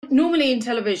normally in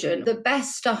television, the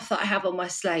best stuff that I have on my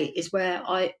slate is where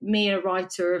me and a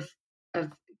writer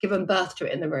have given birth to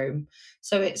it in the room.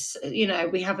 So it's,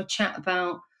 we have a chat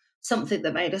about something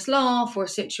that made us laugh, or a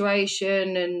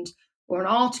situation, or an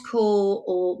article,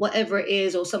 or whatever it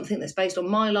is, or something that's based on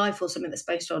my life, or something that's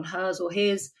based on hers or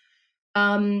his.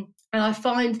 And I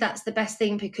find that's the best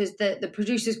thing, because the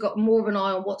producer's got more of an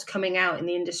eye on what's coming out in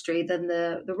the industry than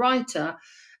the writer.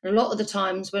 And a lot of the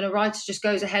times when a writer just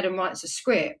goes ahead and writes a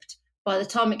script, by the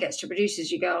time it gets to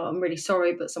producers, you go, I'm really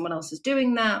sorry, but someone else is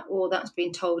doing that, or that's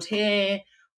been told here,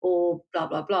 or blah,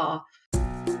 blah, blah.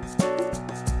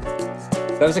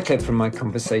 That was a clip from my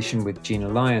conversation with Gina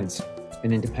Lyons,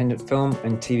 an independent film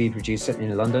and TV producer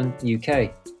in London,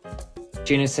 UK.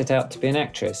 Gina set out to be an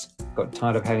actress, got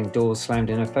tired of having doors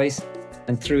slammed in her face,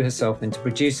 and threw herself into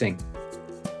producing,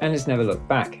 and has never looked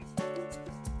back.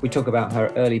 We talk about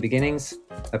her early beginnings,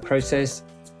 her process,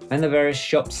 and the various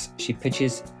shops she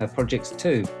pitches her projects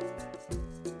to.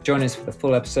 Join us for the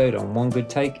full episode on One Good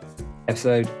Take,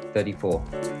 episode 34.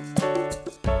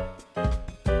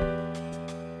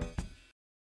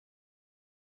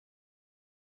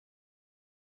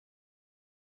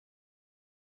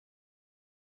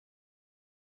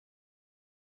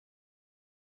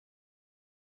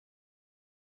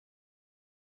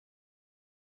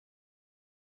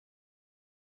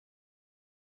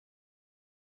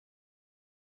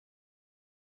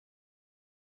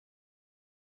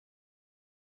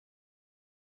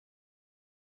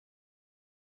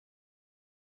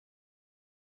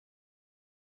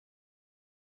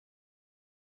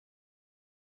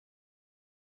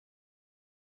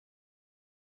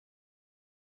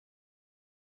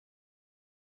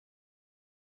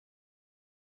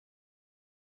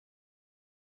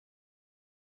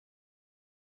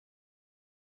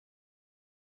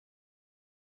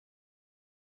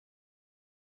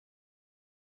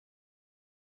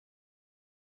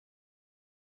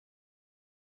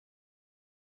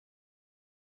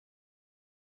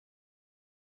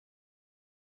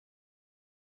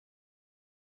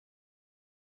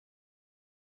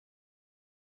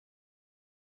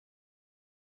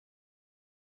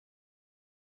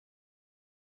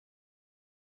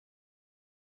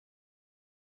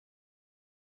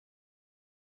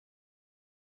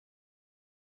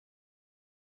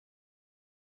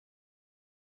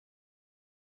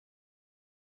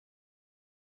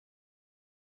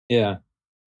 Yeah.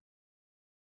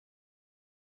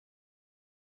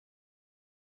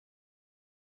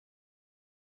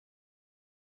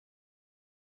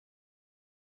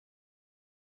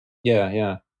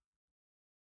 Yeah.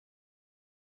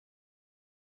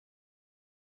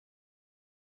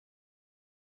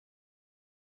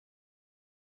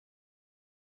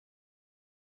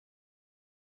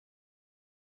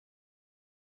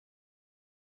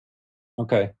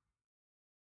 Okay.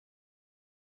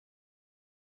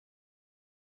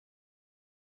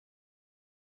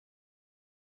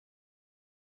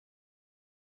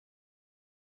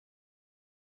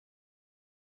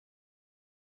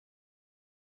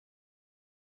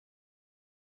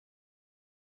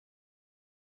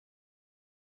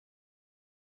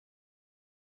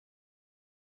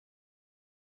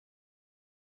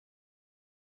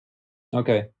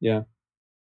 Okay. Yeah.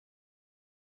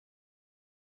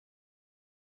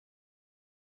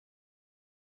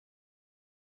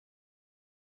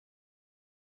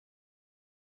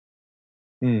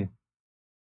 Hmm.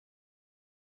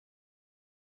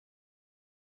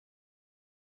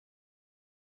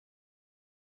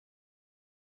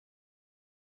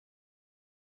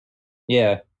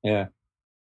 Yeah. Yeah.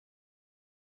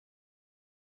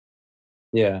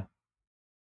 Yeah.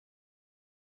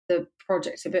 The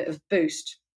project's a bit of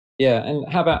boost. Yeah. And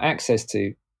how about access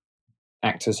to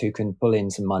actors who can pull in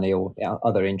some money or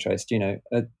other interest? Do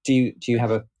you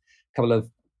have a couple of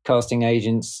casting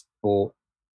agents or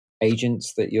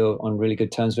agents that you're on really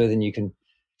good terms with, and you can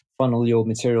funnel your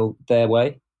material their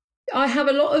way? I have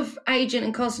a lot of agent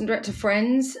and casting director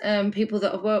friends, people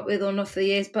that I've worked with on off the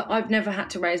years, but I've never had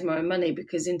to raise my own money,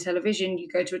 because in television you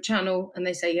go to a channel and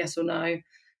they say yes or no,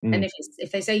 and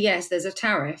if they say yes, there's a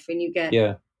tariff, and you get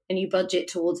and you budget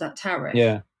towards that tariff.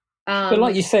 Yeah, but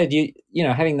like you said,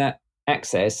 having that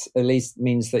access at least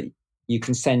means that you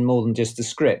can send more than just a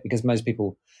script, because most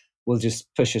people will just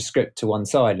push a script to one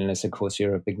side, unless of course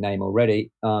you're a big name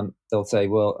already. They'll say,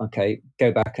 well, okay,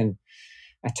 go back and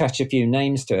attach a few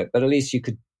names to it, but at least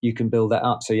you can build that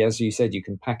up. So as you said, you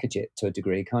can package it to a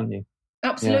degree, can't you?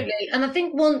 Absolutely. Yeah. And I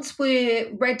think once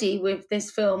we're ready with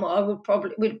this film,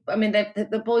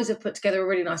 the boys have put together a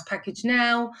really nice package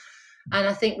now, and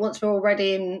I think once we're all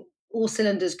ready and all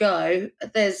cylinders go,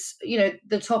 there's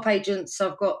the top agents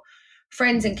I've got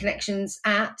friends and connections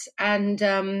at, and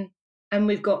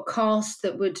we've got cast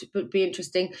that would be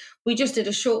interesting. We just did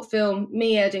a short film,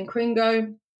 me, Ed, and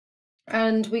Kringo,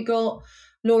 and we got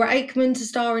Laura Aikman to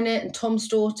star in it and Tom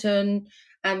Staunton,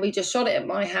 and we just shot it at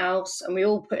my house, and we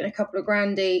all put in a couple of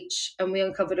grand each, and we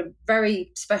uncovered a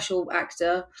very special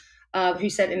actor who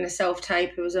sent in a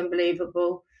self-tape. It was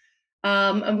unbelievable.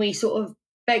 And we sort of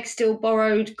begged, still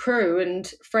borrowed crew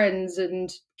and friends and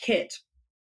kit.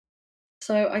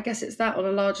 So I guess it's that on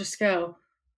a larger scale.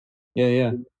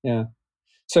 Yeah.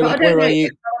 So But I don't where know. are you?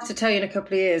 I'll have to tell you in a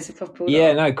couple of years if I've pulled Yeah,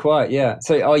 off. no, quite. Yeah.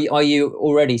 So are you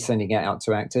already sending it out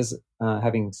to actors,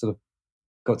 having sort of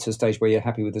got to a stage where you're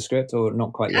happy with the script, or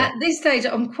not quite yet? At this stage,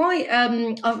 I'm quite.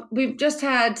 We've just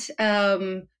had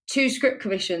 2 script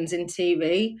commissions in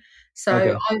TV, so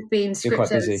Okay. I've been You're quite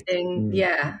script busy. editing.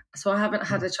 Yeah, so I haven't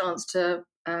had a chance to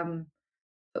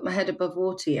put my head above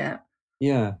water yet.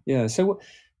 Yeah. So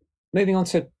moving on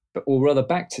to, or rather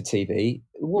back to TV,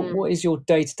 what is your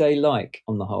day-to-day like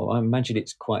on the whole? I imagine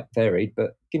it's quite varied,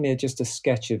 but give me just a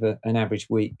sketch of an average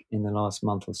week in the last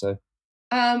month or so.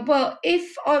 Well,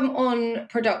 if I'm on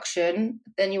production,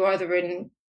 then you're either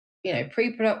in,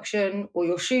 pre-production, or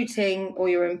you're shooting, or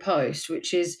you're in post,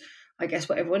 which is, I guess,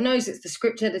 what everyone knows. It's the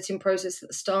script editing process at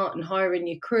the start and hiring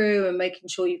your crew and making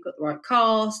sure you've got the right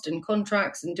cast and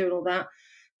contracts and doing all that.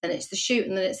 Then it's the shoot,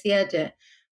 and then it's the edit.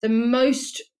 The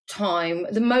most time,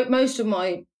 most of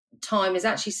my time is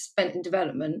actually spent in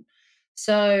development.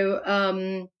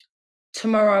 So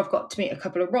tomorrow I've got to meet a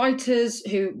couple of writers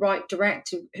who write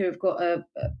direct, who have got a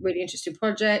really interesting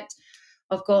project.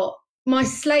 I've got my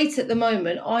slate at the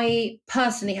moment. I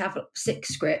personally have 6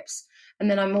 scripts,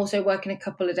 and then I'm also working a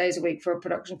couple of days a week for a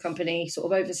production company,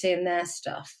 sort of overseeing their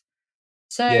stuff.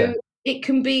 So it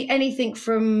can be anything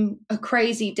from a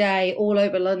crazy day all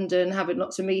over London, having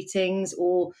lots of meetings,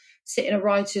 or sit in a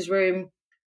writer's room.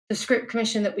 The script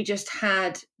commission that we just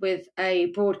had with a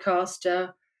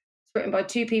broadcaster, written by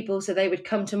 2 people, so they would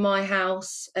come to my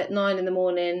house at 9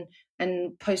 a.m,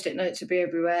 and post-it notes would be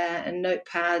everywhere and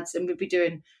notepads, and we'd be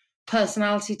doing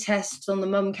personality tests on the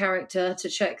mum character to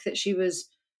check that she was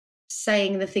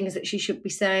saying the things that she should be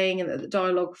saying and that the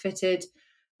dialogue fitted.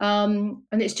 And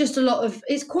it's just a lot of,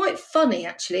 it's quite funny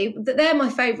actually. They're my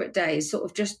favourite days, sort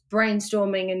of just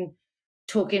brainstorming and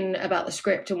talking about the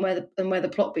script and where the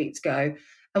plot beats go.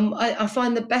 And I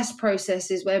find the best process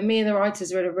is where me and the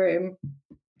writers are in a room.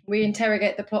 We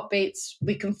interrogate the plot beats,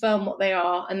 we confirm what they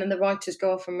are, and then the writers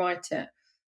go off and write it.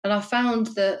 And I found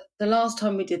that the last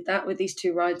time we did that with these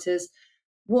 2 writers,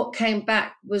 what came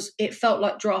back was, it felt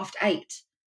like draft 8.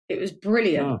 It was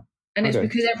brilliant. And it's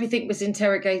because everything was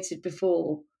interrogated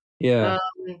before. Yeah.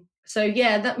 So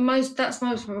yeah, that's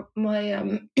most of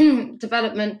my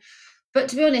development. But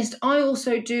to be honest, I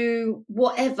also do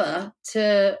whatever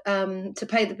to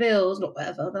pay the bills. Not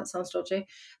whatever, that sounds dodgy.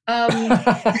 Fair enough.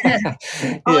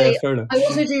 I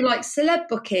also do like celeb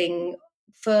booking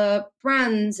for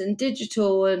brands and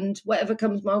digital and whatever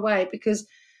comes my way, because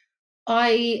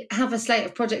I have a slate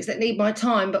of projects that need my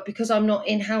time, but because I'm not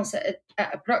in-house at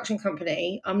a production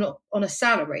company, I'm not on a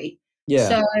salary. Yeah.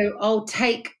 So I'll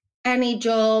take any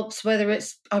jobs, whether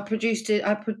it's I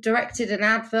directed an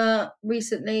advert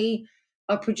recently,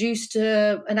 I produced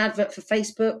an advert for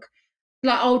Facebook.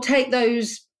 Like, I'll take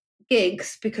those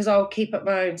gigs because I'll keep up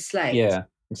my own slate. Yeah,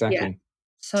 exactly. Yeah.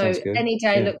 So any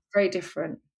day looks very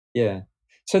different. Yeah.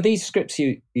 So these scripts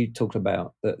you talked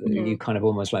about, that you kind of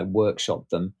almost like workshop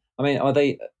them. I mean, are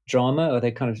they drama? Are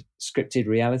they kind of scripted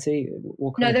reality?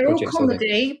 What kind they're of all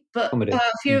comedy, but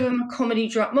a few of them are comedy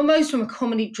drama. Well, most of them are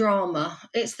comedy drama.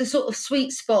 It's the sort of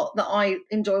sweet spot that I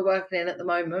enjoy working in at the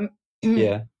moment.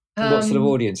 Yeah. What sort of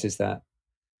audience is that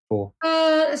for?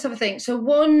 Let's have a think. So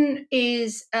one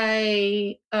is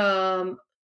a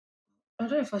I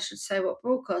don't know if I should say what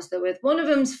broadcast they're with. One of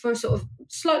them's for sort of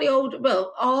slightly older,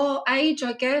 well, our age,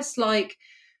 I guess, like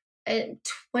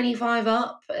 25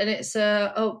 up, and it's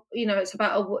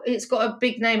it's got a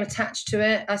big name attached to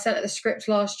it. I sent her the script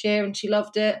last year and she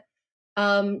loved it.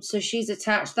 So she's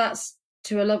attached. That's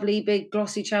to a lovely big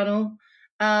glossy channel.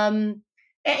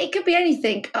 It could be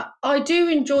anything. I do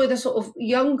enjoy the sort of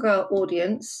younger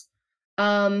audience.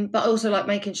 But I also like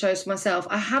making shows for myself.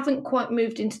 I haven't quite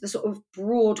moved into the sort of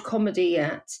broad comedy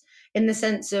yet, in the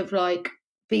sense of like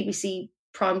BBC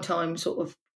primetime sort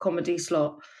of comedy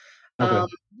slot. But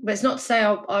it's not to say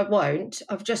I won't.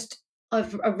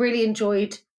 I've really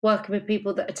enjoyed working with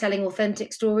people that are telling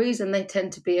authentic stories, and they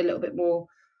tend to be a little bit more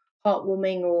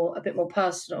heartwarming or a bit more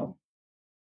personal.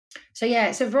 So yeah,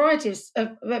 it's a variety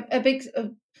of a big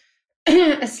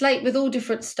a slate with all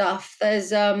different stuff.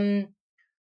 There's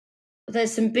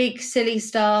there's some big silly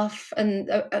stuff, and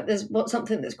there's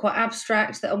something that's quite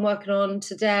abstract that I'm working on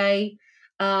today.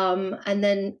 And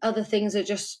then other things are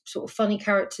just sort of funny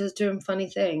characters doing funny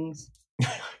things.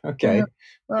 Okay.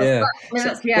 Well, Yeah.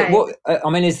 that's the But aim. I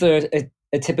mean, is there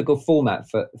a typical format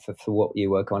for what you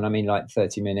work on? I mean, like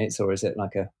 30 minutes, or is it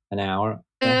like an hour?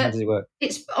 How does it work?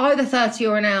 It's either 30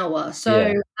 or an hour.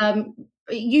 So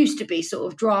it used to be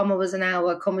sort of drama was an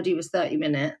hour, comedy was 30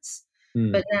 minutes.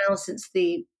 But now, since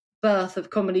the birth of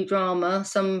comedy drama,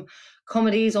 some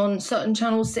comedies on certain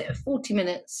channels sit at 40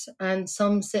 minutes and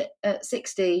some sit at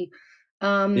 60.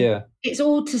 It's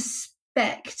all to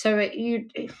spec. So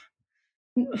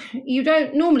you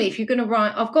don't normally, if you're going to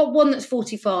write, I've got one that's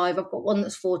 45, I've got one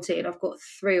that's 40, and I've got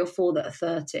 3 or 4 that are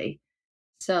 30.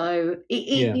 So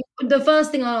the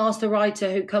first thing I ask the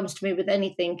writer who comes to me with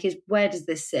anything is, where does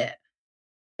this sit?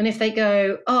 And if they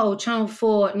go, oh, Channel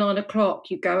 4 at 9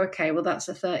 o'clock, you go, okay, well, that's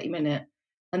a 30-minute.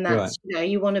 And that's,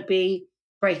 you want to be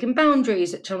breaking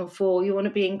boundaries at Channel 4. You want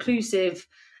to be inclusive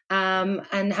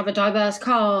and have a diverse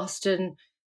cast and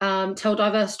tell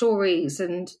diverse stories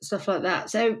and stuff like that.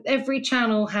 So every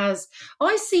channel has,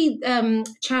 I see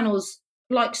channels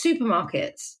like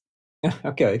supermarkets.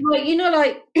 Okay. Like,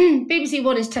 like BBC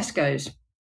One is Tesco's.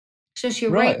 So it's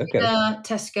your regular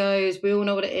Tesco's. We all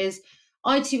know what it is.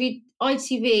 ITV,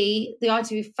 the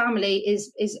ITV family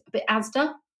is a bit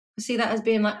Asda. I see that as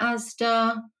being like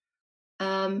Asda,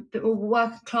 a bit more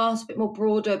working class, a bit more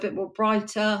broader, a bit more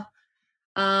brighter.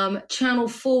 Channel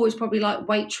 4 is probably like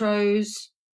Waitrose.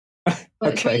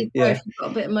 Okay, you've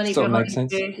got a bit of money sort of behind makes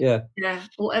sense. you. Yeah,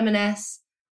 or M&S.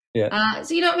 Yeah.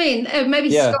 So you know what I mean?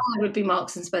 Maybe Sky would be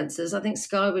Marks and Spencer's. I think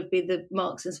Sky would be the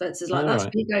Marks and Spencer's. Like that's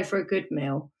where you go for a good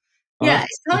meal.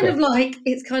 It's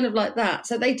kind of like that.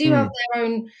 So they do have their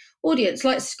own audience.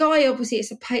 Like Sky, obviously,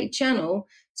 it's a paid channel,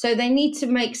 so they need to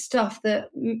make stuff that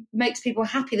makes people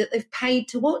happy that they've paid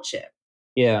to watch it.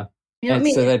 Yeah, you know what I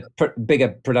mean? So they're bigger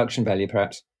production value,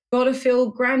 perhaps. Got to feel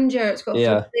grandeur. It's got to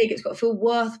feel big. It's got to feel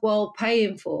worthwhile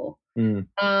paying for.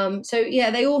 So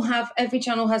they all have. Every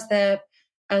channel has their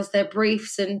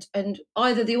briefs and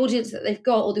either the audience that they've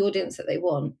got or the audience that they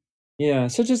want. Yeah.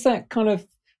 So does that kind of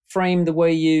frame the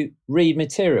way you read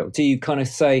material? Do you kind of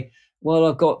say, well,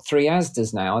 I've got 3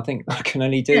 Asdas now, I think I can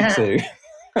only do 2?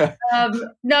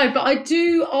 No, but I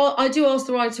do ask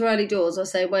the writer early doors. I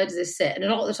say, where does this sit? And a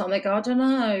lot of the time they go, I don't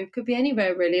know, it could be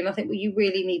anywhere really. And I think, well, you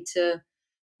really need to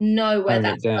know where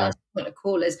that first point of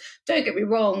call is. Don't get me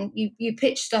wrong, you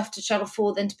pitch stuff to Channel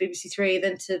 4, then to BBC 3,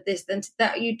 then to this, then to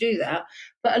that. You do that,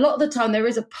 but a lot of the time there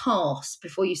is a pass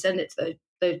before you send it to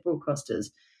those broadcasters.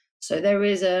 So there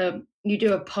is you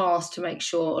do a pass to make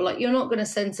sure, like, you're not going to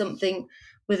send something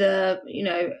with a,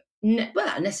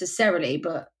 well, necessarily,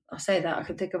 but I say that I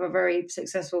can think of a very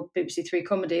successful BBC 3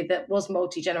 comedy that was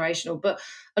multi-generational, but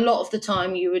a lot of the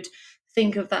time you would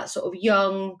think of that sort of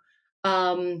young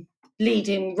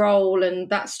leading role and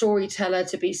that storyteller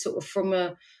to be sort of from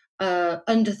a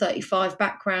under 35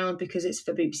 background because it's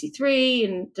for BBC 3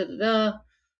 and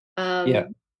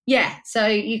so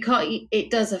you can't, it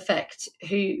does affect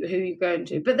who you're going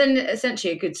to, but then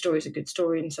essentially a good story is a good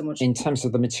story in so much. In terms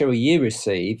of the material you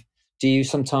receive, do you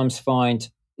sometimes find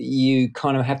you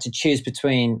kind of have to choose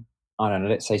between, I don't know,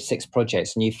 let's say 6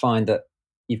 projects, and you find that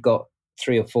you've got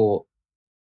 3 or 4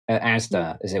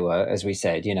 Asda, as it were, as we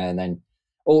said, and then,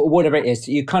 or whatever it is,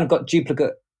 you kind of got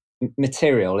duplicate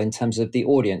material in terms of the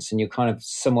audience, and you're kind of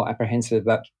somewhat apprehensive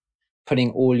about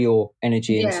putting all your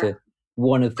energy into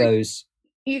one of those.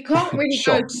 You can't really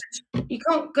you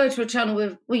can't go to a channel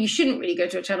with, well, you shouldn't really go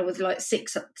to a channel with like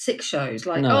six shows.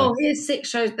 Like, here's 6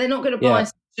 shows. They're not going to buy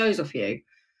 6 shows off you.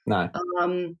 No.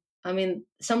 I mean,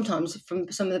 sometimes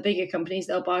from some of the bigger companies,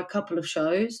 they'll buy a couple of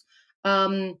shows.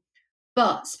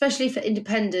 But especially for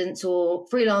independents or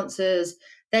freelancers,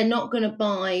 they're not going to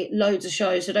buy loads of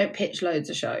shows. So don't pitch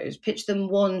loads of shows. Pitch them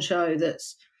one show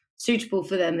that's suitable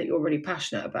for them that you're really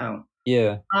passionate about.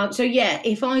 Yeah.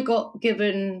 If I got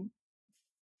given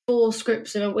 4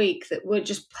 scripts in a week that were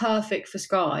just perfect for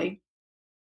Sky,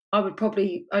 I would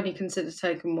probably only consider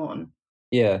taking one.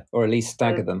 Yeah, or at least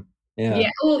stagger them. Yeah.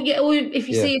 Or if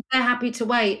you see if they're happy to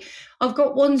wait. I've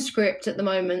got one script at the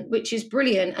moment which is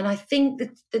brilliant, and I think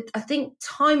that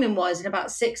timing wise, in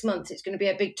about 6 months, it's going to be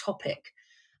a big topic,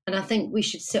 and I think we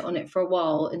should sit on it for a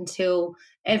while until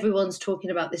everyone's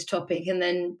talking about this topic, and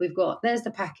then there's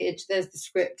the package, there's the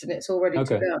script, and it's all ready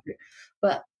to go.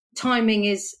 But timing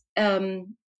is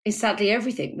sadly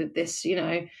everything with this.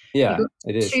 Yeah,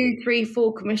 it is. 2, 3,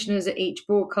 4 commissioners at each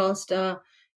broadcaster.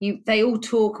 They all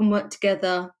talk and work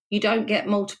together. You don't get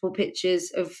multiple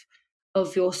pitches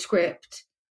of your script.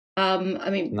 I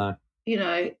mean, no.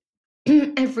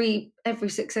 every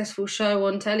successful show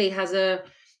on telly has a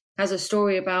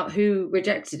story about who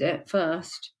rejected it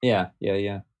first. Yeah.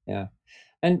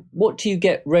 And what do you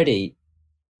get ready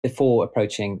before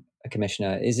approaching a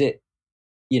commissioner? Is it,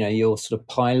 your sort of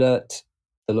pilot,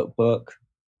 the lookbook,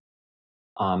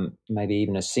 maybe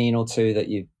even a scene or two that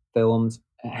you've filmed?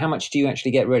 How much do you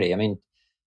actually get ready? I mean,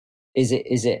 is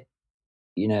it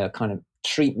a kind of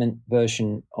treatment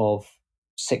version of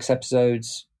 6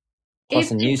 episodes plus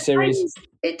a new series?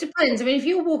 It depends. I mean, if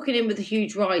you're walking in with a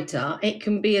huge writer, it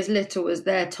can be as little as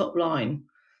their top line.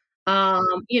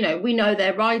 We know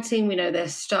their writing, we know their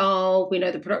style, we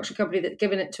know the production company that's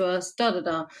given it to us,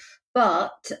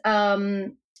 But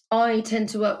I tend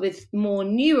to work with more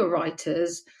newer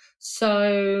writers.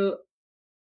 So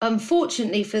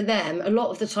unfortunately for them, a lot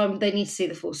of the time they need to see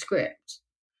the full script.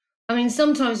 I mean,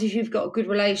 sometimes if you've got a good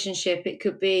relationship, it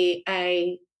could be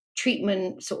a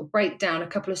treatment sort of breakdown, a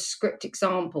couple of script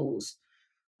examples.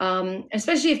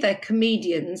 Especially if they're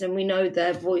comedians and we know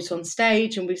their voice on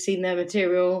stage and we've seen their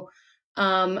material,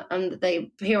 and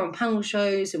they appear on panel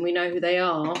shows and we know who they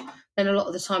are, then a lot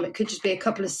of the time it could just be a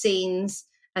couple of scenes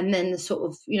and then the sort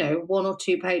of, 1 or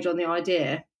 2 page on the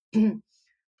idea.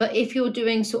 But if you're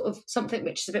doing sort of something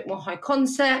which is a bit more high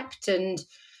concept, and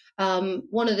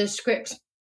one of the scripts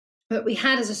that we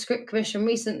had as a script commission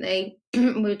recently,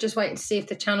 we were just waiting to see if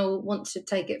the channel wants to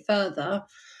take it further.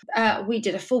 We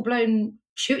did a full-blown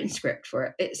shooting script for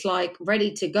it. It's like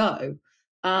ready to go.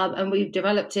 And we've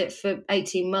developed it for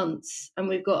 18 months and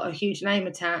we've got a huge name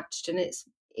attached, and it's,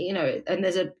 and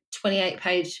there's a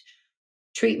 28-page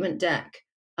treatment deck,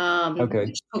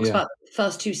 which talks about the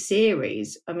first 2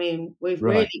 series. I mean, we've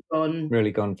really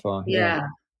gone far. Yeah.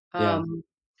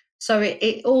 So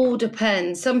it all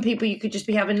depends. Some people, you could just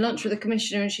be having lunch with a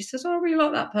commissioner and she says, oh, I really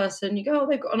like that person. You go, oh,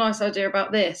 they've got a nice idea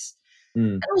about this.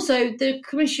 And also the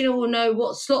commissioner will know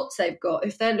what slots they've got.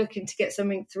 If they're looking to get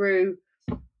something through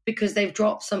because they've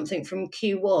dropped something from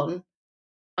Q1,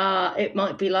 it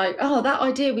might be like, oh, that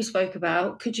idea we spoke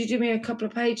about, could you do me a couple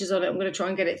of pages on it? I'm going to try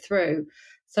and get it through.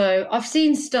 So I've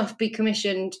seen stuff be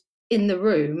commissioned in the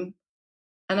room,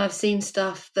 and I've seen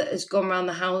stuff that has gone around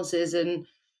the houses and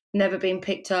never been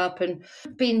picked up and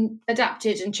been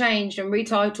adapted and changed and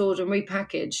retitled and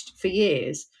repackaged for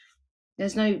years.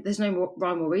 There's no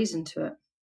rhyme or reason to it.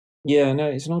 Yeah, no,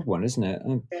 it's an odd one, isn't it?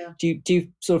 Yeah. Do you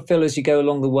sort of feel as you go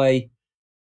along the way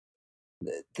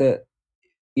that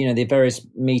the various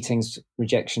meetings,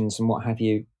 rejections, and what have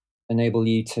you, enable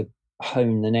you to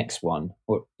hone the next one,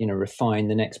 or refine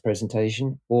the next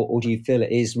presentation, or do you feel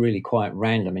it is really quite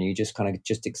random and you just kind of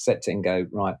just accept it and go,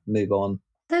 right, move on?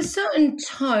 There's certain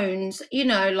tones,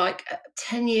 like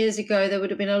 10 years ago, there would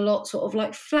have been a lot sort of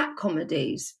like flat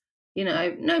comedies.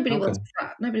 Nobody wants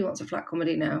a flat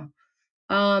comedy now.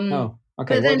 Okay. But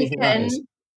what then do you think that is?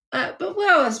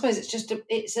 I suppose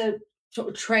it's a sort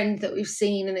of trend that we've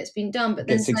seen and it's been done. But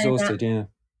then it's exhausted, yeah.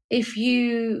 If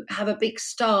you have a big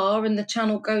star and the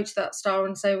channel go to that star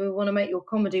and say, we want to make your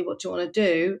comedy, what do you want to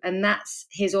do? And that's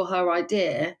his or her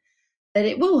idea, then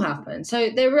it will happen. So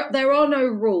there are no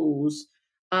rules.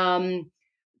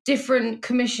 Different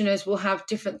commissioners will have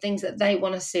different things that they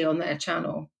want to see on their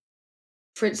channel.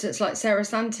 For instance, like Sarah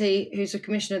Santi, who's a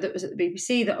commissioner that was at the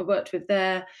BBC that I worked with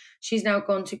there, she's now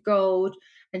gone to Gold,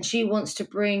 and she wants to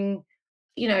bring,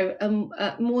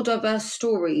 more diverse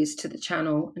stories to the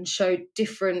channel and show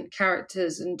different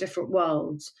characters and different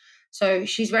worlds. So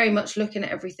she's very much looking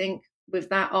at everything with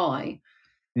that eye.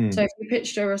 So if you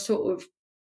pitched her a sort of,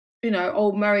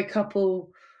 old married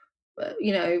couple,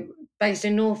 based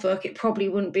in Norfolk, it probably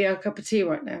wouldn't be her cup of tea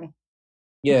right now.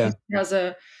 Yeah. She has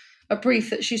a brief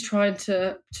that she's trying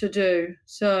to do.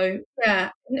 So,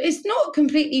 yeah, it's not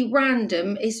completely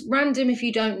random. It's random if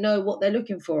you don't know what they're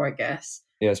looking for, I guess.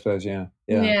 Yeah, I suppose, yeah.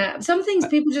 Yeah, some things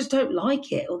people just don't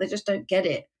like it or they just don't get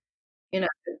it.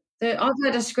 I've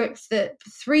had a script that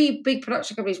 3 big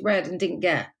production companies read and didn't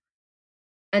get.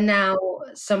 And now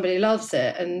somebody loves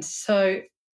it. And so...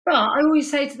 But I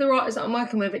always say to the writers that I'm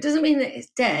working with, it doesn't mean that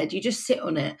it's dead. You just sit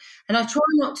on it. And I try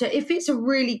not to, if it's a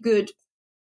really good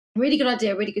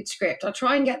idea, really good script, I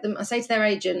try and get them, I say to their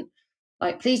agent,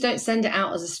 like, please don't send it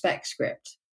out as a spec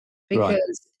script.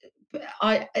 Because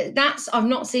I've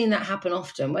not seen that happen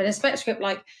often. When a spec script,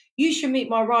 like, you should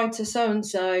meet my writer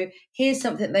so-and-so, here's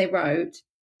something they wrote.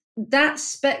 That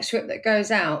spec script that goes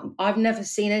out, I've never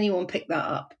seen anyone pick that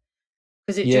up.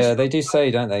 They do say,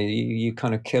 don't they? You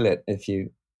kind of kill it if you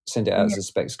send it out as a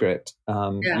spec script.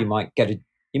 You might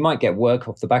get work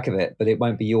off the back of it, but it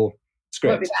won't be your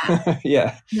script.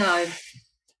 Yeah. No.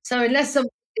 So unless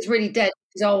something is really dead,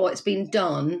 because it's been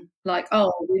done, like,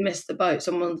 we missed the boat,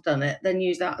 someone's done it, then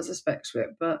use that as a spec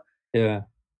script. But yeah.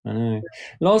 I know.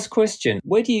 Last question.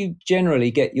 Where do you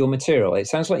generally get your material? It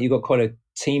sounds like you've got quite a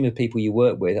team of people you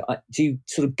work with. Do you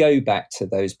sort of go back to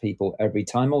those people every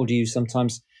time, or do you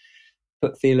sometimes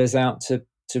put feelers out to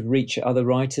reach other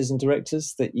writers and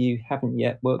directors that you haven't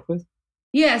yet worked with?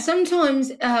 Yeah,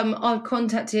 sometimes I've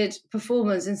contacted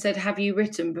performers and said, "Have you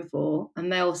written before?"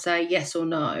 And they'll say yes or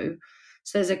no.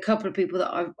 So there's a couple of people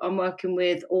that I'm working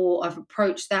with, or I've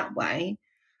approached that way.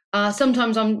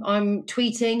 Sometimes I'm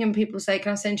tweeting and people say,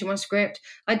 "Can I send you my script?"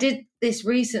 I did this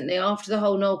recently after the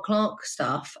whole Noel Clarke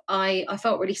stuff. I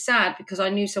felt really sad because I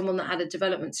knew someone that had a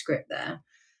development script there,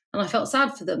 and I felt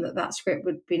sad for them that that script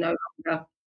would be no longer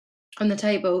on the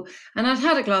table. And I'd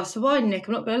had a glass of wine, Nick,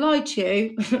 I'm not going to lie to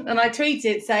you. And I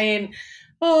tweeted saying,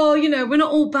 "Oh, you know, we're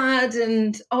not all bad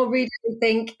and I'll read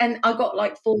everything." And I got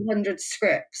like 400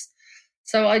 scripts.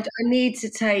 So I need to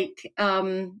take,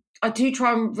 I do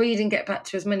try and read and get back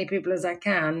to as many people as I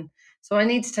can. So I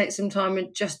need to take some time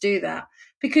and just do that,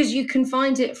 because you can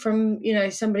find it from, you know,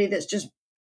 somebody that's just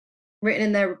written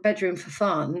in their bedroom for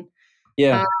fun.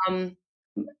 Yeah.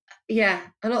 Yeah,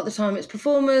 a lot of the time it's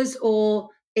performers, or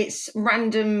it's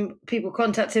random people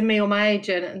contacting me or my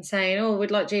agent and saying, "Oh,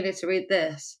 we'd like Gina to read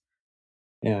this."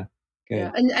 Yeah. Good.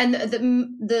 Yeah, and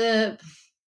the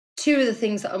two of the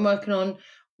things that I'm working on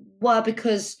were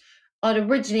because I'd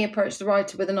originally approached the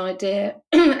writer with an idea,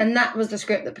 and that was the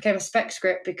script that became a spec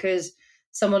script because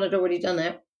someone had already done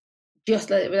it, just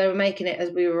like they were making it as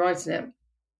we were writing it.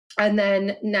 And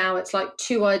then now it's like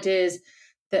two ideas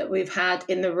that we've had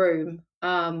in the room.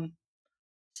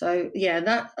 So yeah,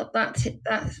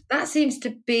 that seems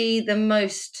to be the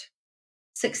most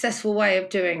successful way of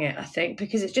doing it, I think,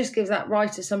 because it just gives that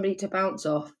writer somebody to bounce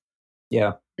off.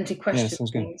 Yeah. And to question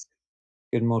sounds good. things.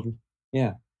 Good model.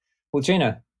 Yeah. Well,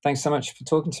 Gina, thanks so much for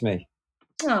talking to me.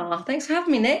 Oh, thanks for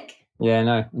having me, Nick. Yeah,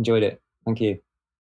 no, enjoyed it. Thank you.